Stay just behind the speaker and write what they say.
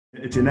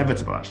It's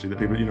inevitable, actually, that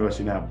people at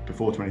university now,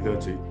 before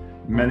 2030,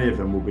 many of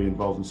them will be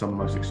involved in some of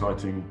the most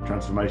exciting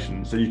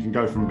transformations. So you can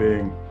go from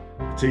being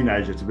a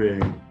teenager to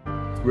being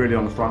really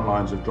on the front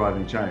lines of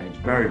driving change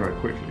very, very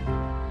quickly.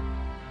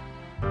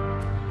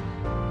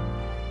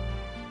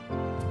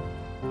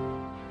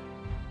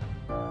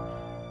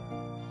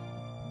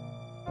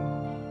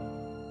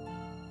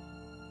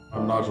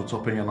 I'm Nigel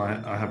Topping, and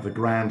I have the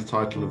grand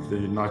title of the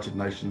United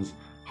Nations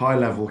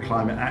High-Level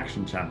Climate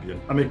Action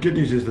Champion. I mean, good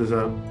news is there's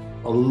a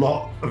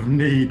lot of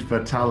need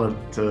for talent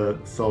to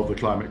solve the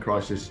climate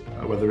crisis,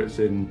 whether it's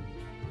in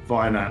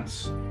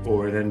finance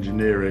or in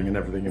engineering and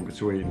everything in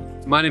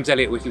between. My name's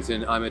Eliot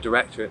Whittington. I'm a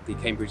director at the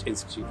Cambridge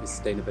Institute for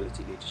Sustainability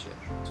Leadership.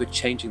 So we're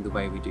changing the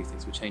way we do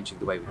things. We're changing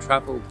the way we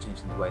travel, we're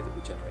changing the way that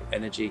we generate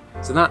energy.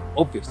 So that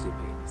obviously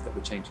means that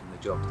we're changing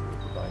the jobs that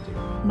we're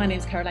providing. My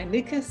name's Caroline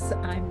Lucas.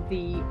 I'm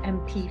the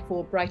MP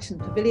for Brighton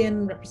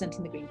Pavilion,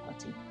 representing the Green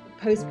Party.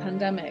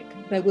 Post-pandemic,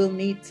 there will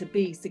need to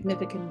be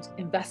significant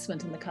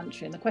investment in the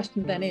country. And the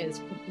question then is,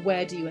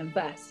 where do you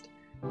invest?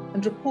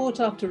 And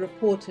report after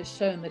report has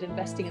shown that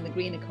investing in the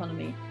green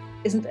economy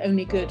isn't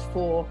only good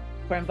for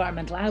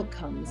environmental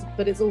outcomes,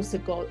 but it's also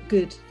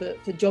good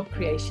for job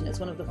creation. It's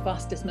one of the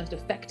fastest, most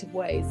effective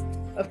ways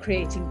of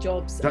creating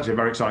jobs. It's actually a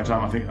very exciting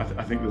time. I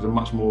think there's a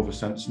much more of a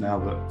sense now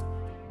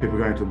that people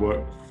going to the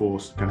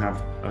workforce can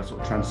have a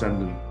sort of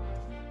transcendent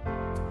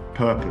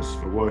purpose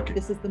for working.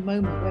 This is the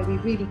moment where we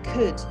really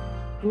could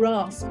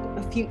grasp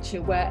a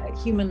future where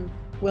human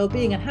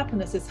well-being and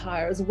happiness is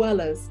higher, as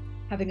well as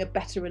having a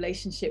better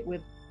relationship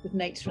with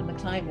nature and the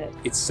climate.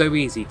 It's so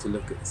easy to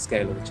look at the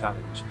scale of the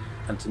challenge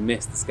and to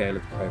miss the scale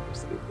of the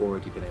progress that we've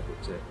already been able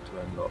to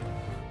unlock.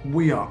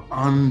 We are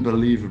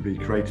unbelievably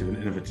creative and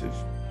innovative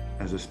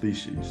as a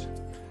species.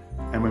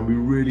 And when we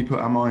really put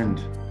our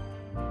mind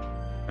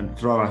and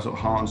throw our sort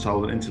of heart and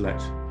soul and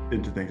intellect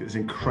into things, it's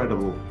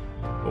incredible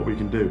what we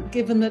can do.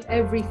 Given that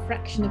every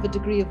fraction of a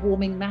degree of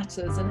warming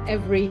matters, and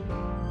every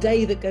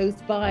day that goes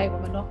by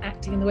when we're not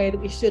acting in the way that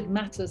we should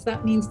matters,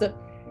 that means that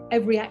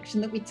every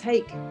action that we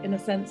take, in a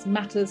sense,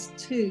 matters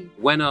too.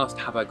 When asked,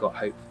 have I got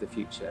hope for the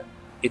future?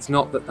 It's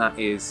not that that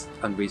is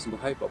unreasonable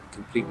hope, or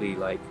completely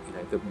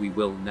that we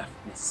will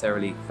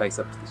necessarily face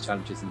up to these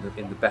challenges in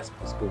the best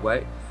possible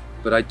way.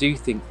 But I do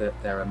think that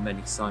there are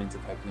many signs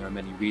of hope, and there are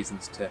many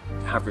reasons to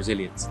have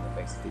resilience in the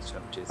face of these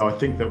challenges. I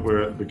think that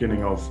we're at the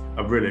beginning of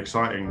a really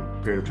exciting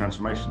period of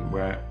transformation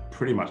where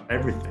pretty much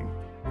everything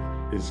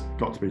is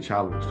got to be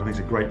challenged. I think it's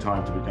a great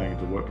time to be going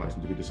into the workplace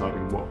and to be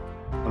deciding what,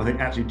 and I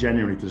think actually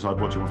genuinely to decide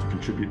what you want to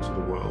contribute to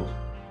the world,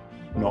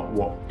 not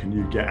what can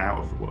you get out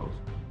of the world.